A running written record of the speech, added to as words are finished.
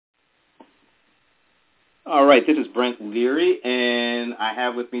All right, this is Brent Leary, and I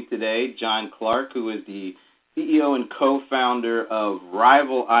have with me today John Clark, who is the CEO and co-founder of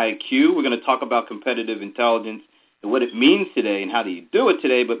Rival IQ. We're going to talk about competitive intelligence and what it means today and how do you do it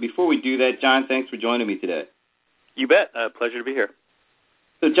today. But before we do that, John, thanks for joining me today. You bet. Pleasure to be here.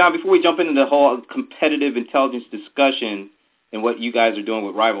 So, John, before we jump into the whole competitive intelligence discussion and what you guys are doing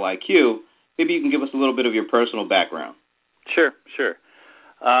with Rival IQ, maybe you can give us a little bit of your personal background. Sure.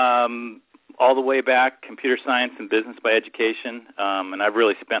 All the way back, computer science and business by education, and I've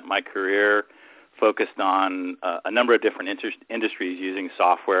really spent my career focused on a number of different industries using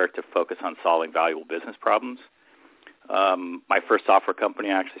software to focus on solving valuable business problems. My first software company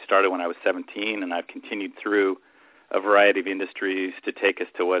actually started when I was 17, and I've continued through a variety of industries to take us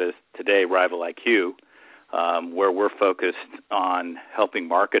to what is today Rival IQ, where we're focused on helping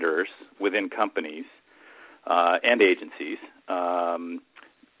marketers within companies and agencies,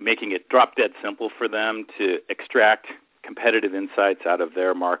 making it drop dead simple for them to extract competitive insights out of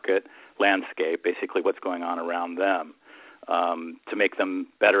their market landscape, basically what's going on around them, to make them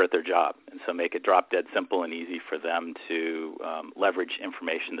better at their job. And so make it drop dead simple and easy for them to leverage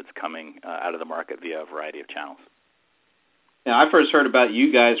information that's coming out of the market via a variety of channels. Now, I first heard about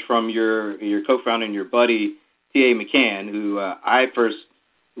you guys from your co-founder and your buddy, T.A. McCann, who I first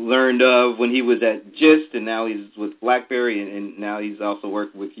learned of when he was at GIST, and now he's with BlackBerry, and now he's also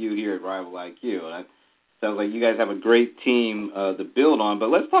working with you here at Rival IQ. And it sounds like you guys have a great team to build on. But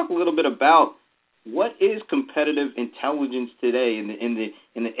let's talk a little bit about what is competitive intelligence today in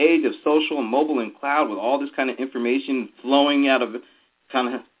the age of social and mobile and cloud, with all this kind of information flowing out of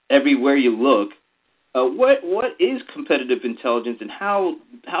kind of everywhere you look. What is competitive intelligence, and how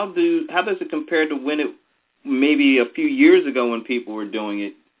does it compare to when it maybe a few years ago when people were doing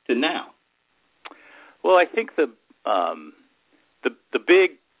it to now? Well, I think the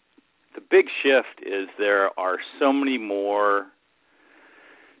big shift is there are so many more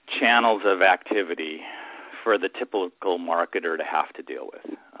channels of activity for the typical marketer to have to deal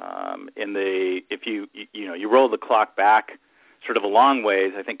with. If you roll the clock back sort of a long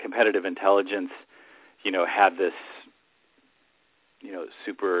ways, I think competitive intelligence, had this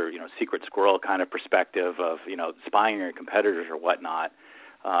super, secret squirrel kind of perspective of, spying on your competitors or whatnot.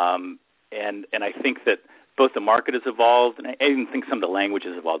 And I think that both the market has evolved, and I even think some of the language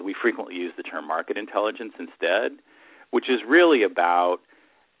has evolved. We frequently use the term market intelligence instead, which is really about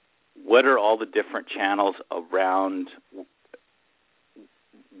what are all the different channels around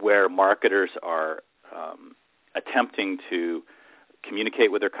where marketers are attempting to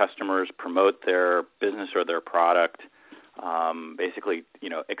communicate with their customers, promote their business or their product, basically,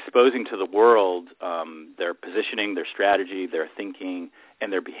 exposing to the world their positioning, their strategy, their thinking,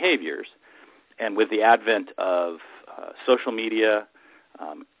 and their behaviors. And with the advent of social media,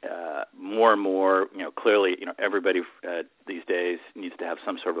 more and more, clearly, everybody these days needs to have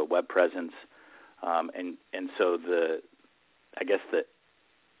some sort of a web presence, and so the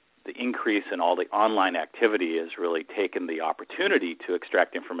increase in all the online activity has really taken the opportunity to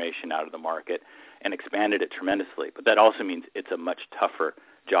extract information out of the market and expanded it tremendously. But that also means it's a much tougher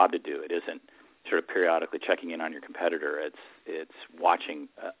job to do. It isn't sort of periodically checking in on your competitor. It's watching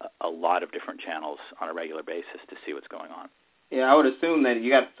a lot of different channels on a regular basis to see what's going on. Yeah, I would assume that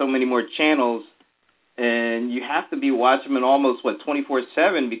you got so many more channels, and you have to be watching them almost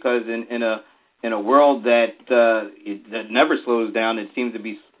 24/7, because in a world that never slows down, it seems to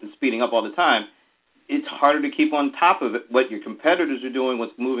be speeding up all the time. It's harder to keep on top of it, what your competitors are doing,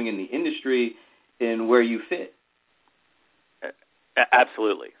 what's moving in the industry, and where you fit.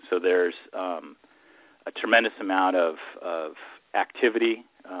 Absolutely. So there's a tremendous amount of activity.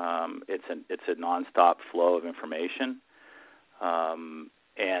 It's a nonstop flow of information.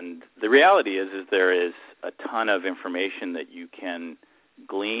 And the reality is there is a ton of information that you can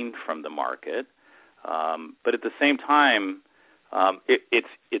glean from the market. But at the same time,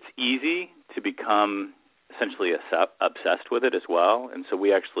 it's easy to become essentially obsessed with it as well. And so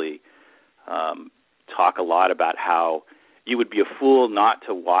we actually talk a lot about how you would be a fool not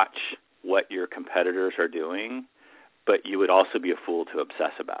to watch what your competitors are doing, but you would also be a fool to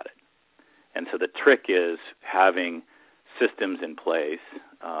obsess about it. And so the trick is having systems in place,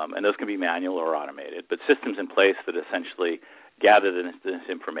 and those can be manual or automated, but systems in place that essentially gather this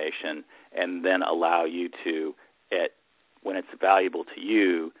information and then allow you to, when it's valuable to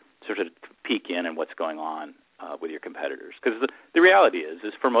you, sort of peek in on what's going on with your competitors. Because the reality is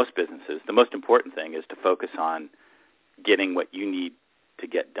for most businesses, the most important thing is to focus on getting what you need to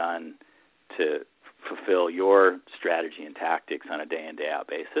get done to fulfill your strategy and tactics on a day-in, day-out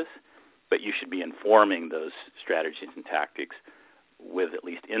basis. But you should be informing those strategies and tactics with at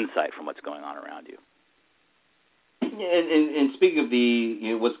least insight from what's going on around you. And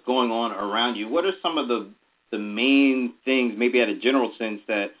speaking of what's going on around you, what are some of the main things, maybe at a general sense,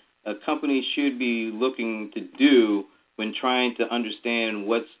 that a company should be looking to do when trying to understand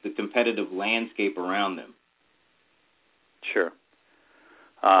what's the competitive landscape around them? Sure.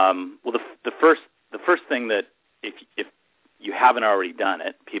 Well, the first thing that if you haven't already done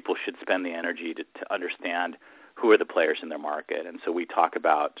it, people should spend the energy to understand who are the players in their market. And so we talk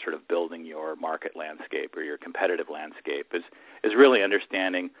about sort of building your market landscape or your competitive landscape is really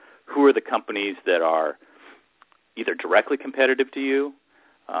understanding who are the companies that are either directly competitive to you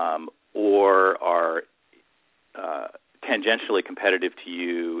or are tangentially competitive to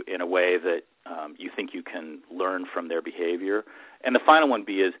you in a way that you think you can learn from their behavior. And the final one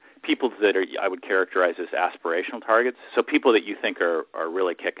is people that I would characterize as aspirational targets. So people that you think are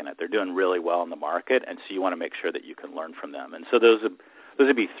really kicking it. They're doing really well in the market, and so you want to make sure that you can learn from them. And so those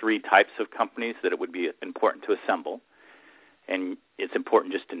would be three types of companies that it would be important to assemble. And it's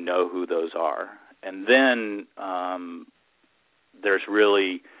important just to know who those are. And then there's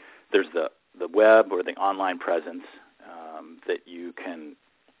the web or the online presence that you can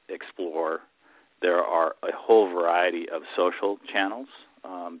explore. There are a whole variety of social channels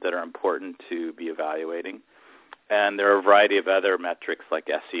that are important to be evaluating. And there are a variety of other metrics like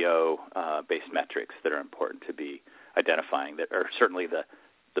SEO-based metrics that are important to be identifying that are certainly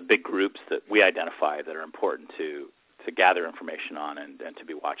the big groups that we identify that are important to gather information on and to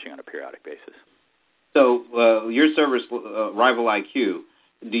be watching on a periodic basis. So your service, Rival IQ,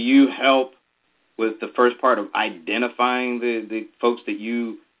 do you help with the first part of identifying the folks that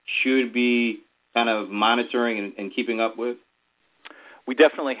you should be kind of monitoring and keeping up with? We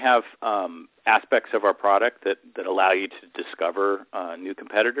definitely have aspects of our product that allow you to discover new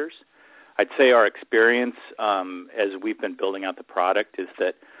competitors. I'd say our experience as we've been building out the product is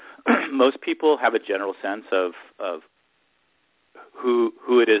that most people have a general sense of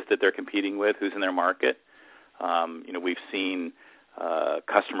who it is that they're competing with, who's in their market. We've seen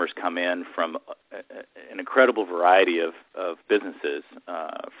customers come in from an incredible variety of businesses,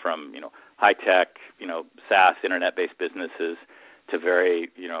 from high-tech, SaaS, internet-based businesses to very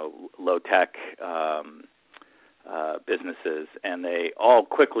low-tech businesses, and they all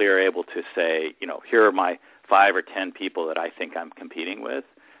quickly are able to say, here are my 5 or 10 people that I think I'm competing with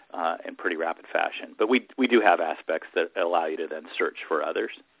in pretty rapid fashion. But we do have aspects that allow you to then search for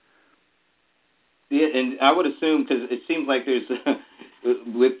others. Yeah, and I would assume, because it seems like there's,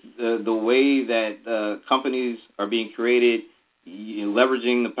 with the way that companies are being created,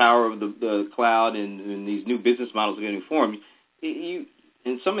 leveraging the power of the cloud and these new business models are getting formed,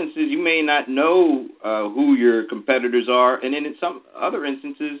 in some instances you may not know who your competitors are, and then in some other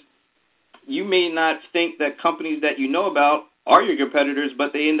instances you may not think that companies that you know about are your competitors,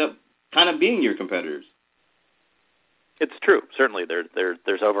 but they end up kind of being your competitors. It's true. Certainly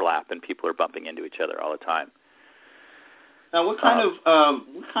there's overlap, and people are bumping into each other all the time. Now, what kind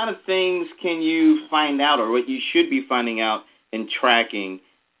of things can you find out, or what you should be finding out and tracking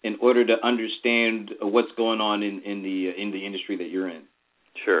in order to understand what's going on in the industry that you're in?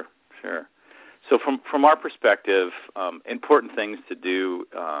 Sure. So from our perspective, important things to do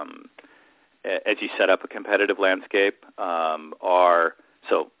as you set up a competitive landscape are,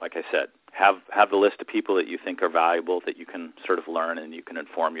 so like I said, have the list of people that you think are valuable that you can sort of learn and you can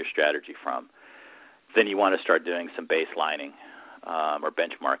inform your strategy from. Then you want to start doing some baselining or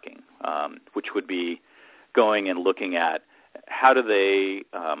benchmarking, which would be going and looking at how do they,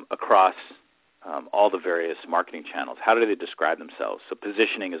 across all the various marketing channels, how do they describe themselves? So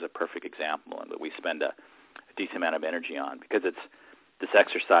positioning is a perfect example, and that we spend a decent amount of energy on, because it's this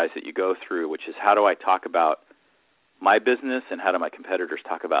exercise that you go through, which is how do I talk about my business and how do my competitors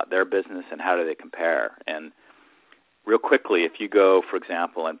talk about their business and how do they compare? And real quickly, if you go, for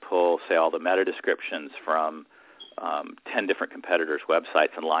example, and pull, say, all the meta descriptions from 10 different competitors'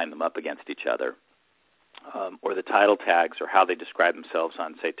 websites and line them up against each other, or the title tags or how they describe themselves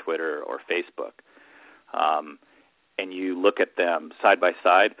on, say, Twitter or Facebook, and you look at them side by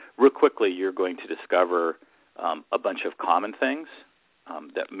side, real quickly you're going to discover a bunch of common things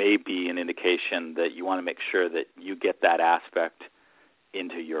that may be an indication that you want to make sure that you get that aspect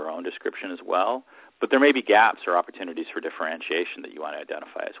into your own description as well. But there may be gaps or opportunities for differentiation that you want to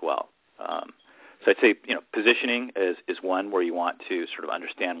identify as well. So I'd say, positioning is one where you want to sort of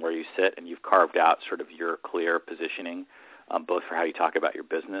understand where you sit, and you've carved out sort of your clear positioning, both for how you talk about your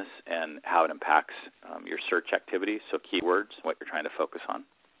business and how it impacts your search activities, so keywords, what you're trying to focus on.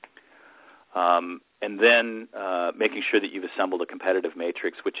 And then making sure that you've assembled a competitive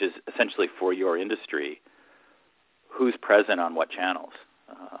matrix, which is essentially for your industry, who's present on what channels.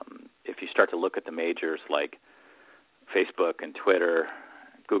 If you start to look at the majors like Facebook and Twitter,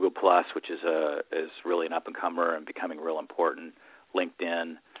 Google Plus, which is really an up-and-comer and becoming real important,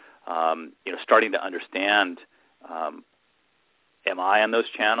 LinkedIn, starting to understand, am I on those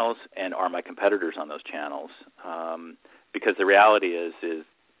channels and are my competitors on those channels? Because the reality is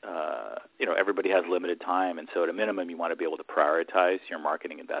everybody has limited time, and so at a minimum you want to be able to prioritize your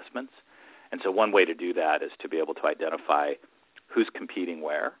marketing investments. And so one way to do that is to be able to identify who's competing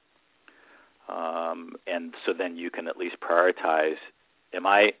where. And so then you can at least prioritize, am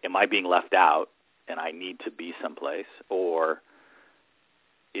I being left out and I need to be someplace, or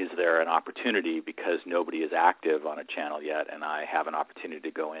is there an opportunity because nobody is active on a channel yet and I have an opportunity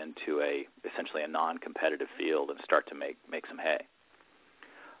to go into essentially a non-competitive field and start to make some hay?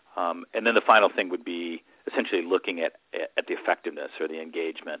 And then the final thing would be essentially looking at the effectiveness or the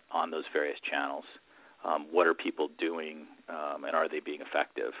engagement on those various channels. What are people doing, and are they being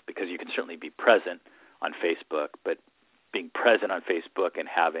effective? Because you can certainly be present on Facebook, but being present on Facebook and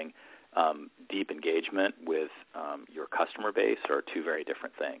having deep engagement with your customer base are two very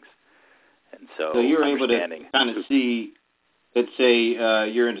different things. And so you're able to kind of see, let's say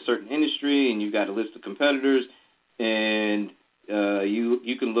you're in a certain industry and you've got a list of competitors, and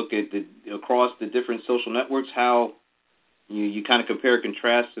you can look at across the different social networks how you kind of compare and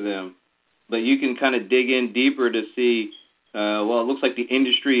contrast to them. But you can kind of dig in deeper to see, it looks like the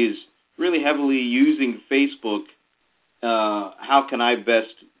industry is really heavily using Facebook. How can I best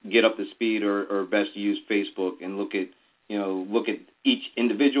get up to speed or best use Facebook, and look at each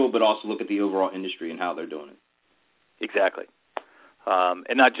individual, but also look at the overall industry and how they're doing it. Exactly.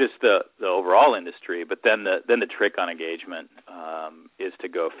 And not just the overall industry, but then the trick on engagement is to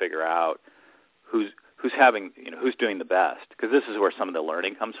go figure out who's doing the best, because this is where some of the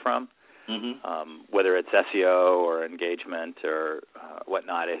learning comes from. Mm-hmm. Whether it's SEO or engagement or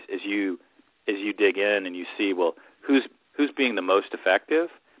whatnot, as you dig in and you see, well, who's being the most effective,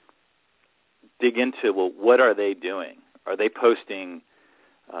 dig into, well, what are they doing? Are they posting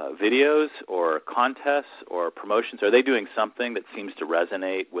videos or contests or promotions? Are they doing something that seems to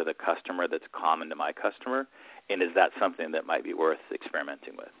resonate with a customer that's common to my customer? And is that something that might be worth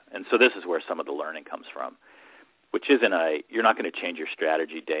experimenting with? And so this is where some of the learning comes from, which isn't you're not going to change your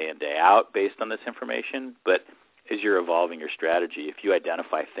strategy day in, day out based on this information, but as you're evolving your strategy, if you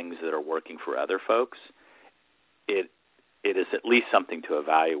identify things that are working for other folks, it is at least something to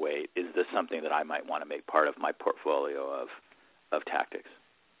evaluate. Is this something that I might want to make part of my portfolio of tactics?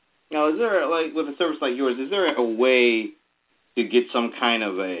 Now, is there, like with a service like yours, is there a way to get some kind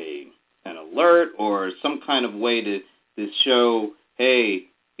of an alert or some kind of way to show, hey,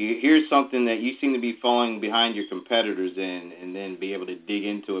 here's something that you seem to be falling behind your competitors in, and then be able to dig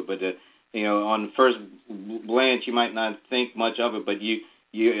into it? But on first glance, you might not think much of it, but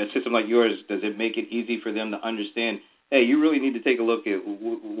a system like yours, does it make it easy for them to understand, hey, you really need to take a look at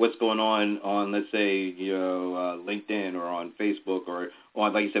what's going on, let's say, LinkedIn or on Facebook or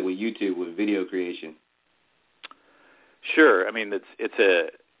on, like you said, with YouTube, with video creation? Sure. I mean,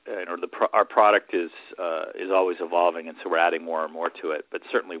 our product is always evolving, and so we're adding more and more to it. But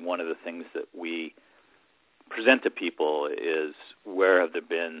certainly one of the things that we present to people is where have there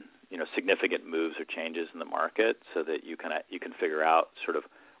been significant moves or changes in the market, so that you can figure out sort of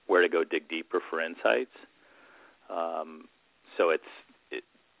where to go dig deeper for insights. So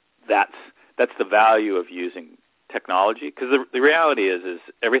that's the value of using technology, because the reality is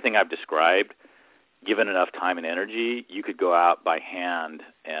everything I've described, given enough time and energy, you could go out by hand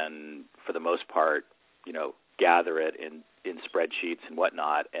and, for the most part, gather it in spreadsheets and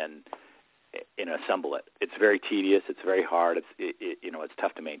whatnot and assemble it. It's very tedious. It's very hard. It's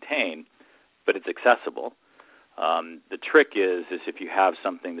tough to maintain, but it's accessible. The trick is if you have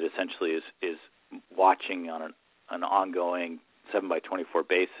something that essentially is watching on an ongoing 7x24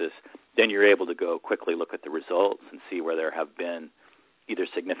 basis, then you're able to go quickly look at the results and see where there have been either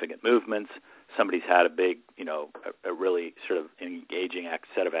significant movements, somebody's had a big, a really sort of engaging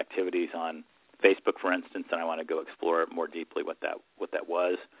set of activities on Facebook, for instance, and I want to go explore more deeply what that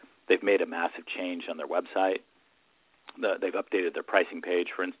was. They've made a massive change on their website. They've updated their pricing page,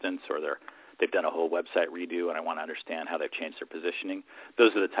 for instance, or they've done a whole website redo, and I want to understand how they've changed their positioning.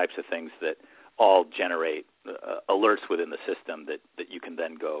 Those are the types of things that all generate alerts within the system that you can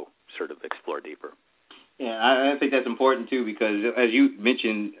then go sort of explore deeper. Yeah, I think that's important too, because as you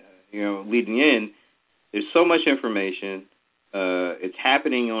mentioned, leading in, there's so much information. It's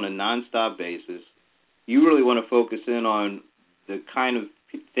happening on a nonstop basis. You really want to focus in on the kind of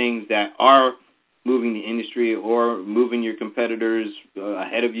things that are moving the industry or moving your competitors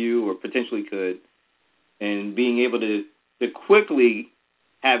ahead of you, or potentially could, and being able to quickly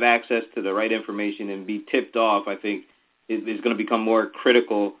have access to the right information and be tipped off, I think, is going to become more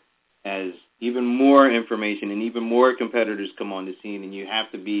critical as even more information and even more competitors come on the scene, and you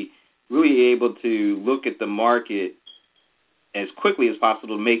have to be really able to look at the market as quickly as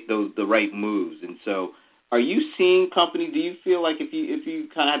possible to make the right moves. And so are you seeing companies, do you feel like if you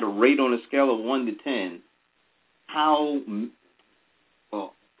kind of had to rate on a scale of 1 to 10, how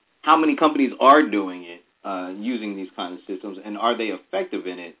many companies are doing it, using these kind of systems, and are they effective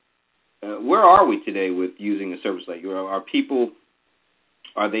in it? Where are we today with using a service like yours? Are people,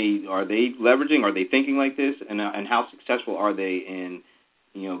 are they leveraging, are they thinking like this, and how successful are they in,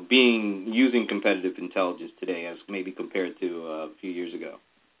 using competitive intelligence today as maybe compared to a few years ago?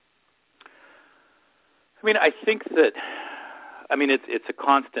 I mean, I think that, it's a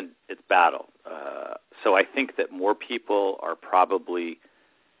constant, it's battle. So I think that more people are probably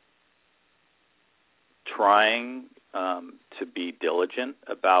trying to be diligent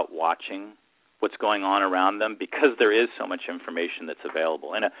about watching what's going on around them, because there is so much information that's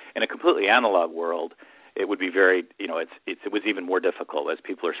available. In a completely analog world, it would be very, it was even more difficult as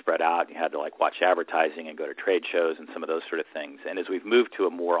people are spread out. You had to watch advertising and go to trade shows and some of those sort of things. And as we've moved to a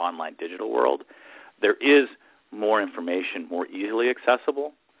more online digital world, there is more information more easily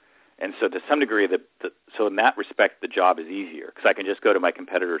accessible. And so to some degree, so in that respect, the job is easier, because I can just go to my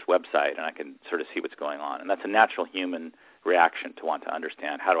competitor's website and I can sort of see what's going on. And that's a natural human reaction to want to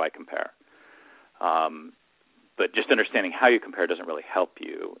understand, how do I compare? But just understanding how you compare doesn't really help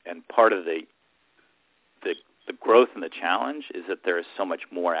you. And part of the growth and the challenge is that there is so much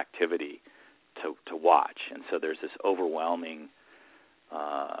more activity to watch. And so there's this overwhelming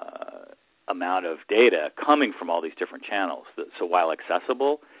amount of data coming from all these different channels. So while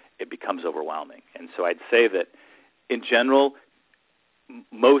accessible, it becomes overwhelming. And so I'd say that in general,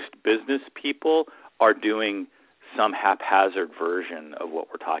 most business people are doing some haphazard version of what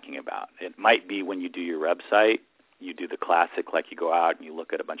we're talking about. It might be when you do your website, you do the classic, like you go out and you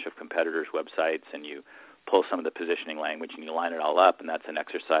look at a bunch of competitors' websites and you pull some of the positioning language and you line it all up, and that's an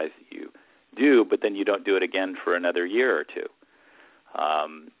exercise that you do, but then you don't do it again for another year or two.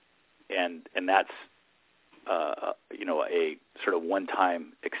 And that's a sort of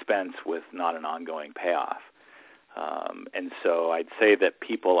one-time expense with not an ongoing payoff. And so I'd say that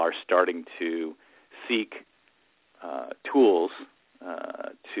people are starting to seek tools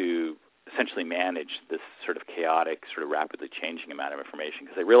to essentially manage this sort of chaotic, sort of rapidly changing amount of information,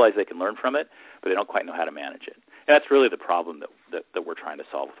 because they realize they can learn from it, but they don't quite know how to manage it. And that's really the problem that we're trying to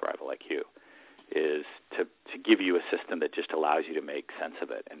solve with Rival IQ, is to give you a system that just allows you to make sense of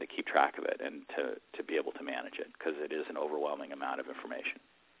it and to keep track of it and to be able to manage it, because it is an overwhelming amount of information.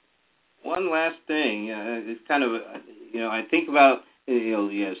 One last thing, it's kind of, I think about,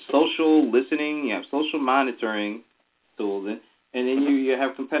 you have social listening, you have social monitoring tools, and then you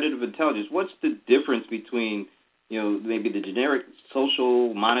have competitive intelligence. What's the difference between, maybe the generic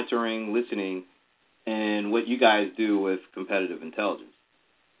social monitoring, listening, and what you guys do with competitive intelligence?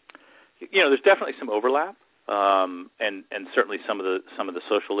 There's definitely some overlap, and certainly some of the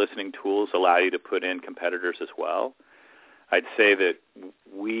social listening tools allow you to put in competitors as well. I'd say that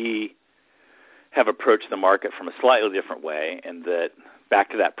we have approached the market from a slightly different way, and that back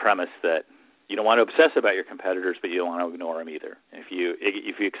to that premise that you don't want to obsess about your competitors, but you don't want to ignore them either. If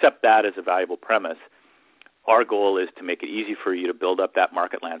you accept that as a valuable premise, our goal is to make it easy for you to build up that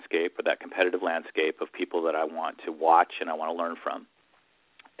market landscape or that competitive landscape of people that I want to watch and I want to learn from.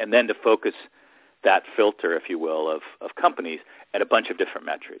 And then to focus that filter, if you will, of companies at a bunch of different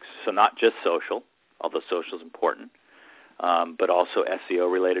metrics. So not just social, although social is important, but also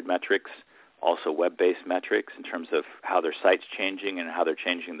SEO-related metrics, also web-based metrics in terms of how their site's changing and how they're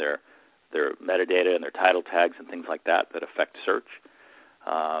changing their metadata and their title tags and things like that affect search.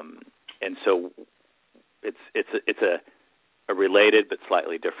 And so it's a related but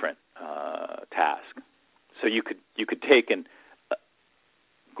slightly different task. So you could take and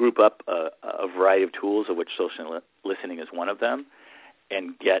group up a variety of tools, of which social listening is one of them,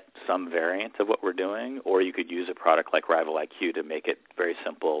 and get some variant of what we're doing, or you could use a product like Rival IQ to make it very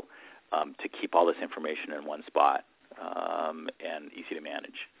simple to keep all this information in one spot and easy to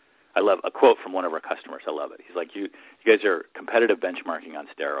manage. I love a quote from one of our customers. I love it. He's like, you guys are competitive benchmarking on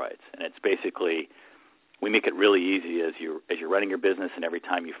steroids. And it's basically, we make it really easy as you're running your business, and every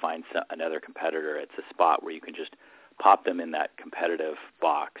time you find another competitor, it's a spot where you can just pop them in that competitive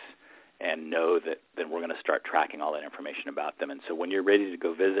box and know that then we're going to start tracking all that information about them. And so when you're ready to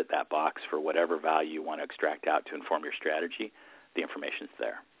go visit that box for whatever value you want to extract out to inform your strategy, the information's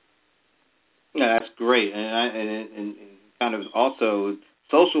there. Yeah, that's great. And kind of also,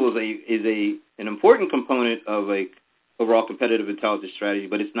 social is an important component of a overall competitive intelligence strategy,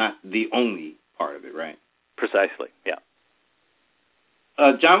 but it's not the only part of it, right? Precisely, yeah.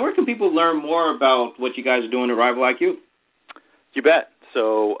 John, where can people learn more about what you guys are doing at Rival IQ? You bet.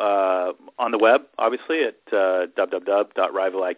 So on the web, obviously, at www.rivaliq.com.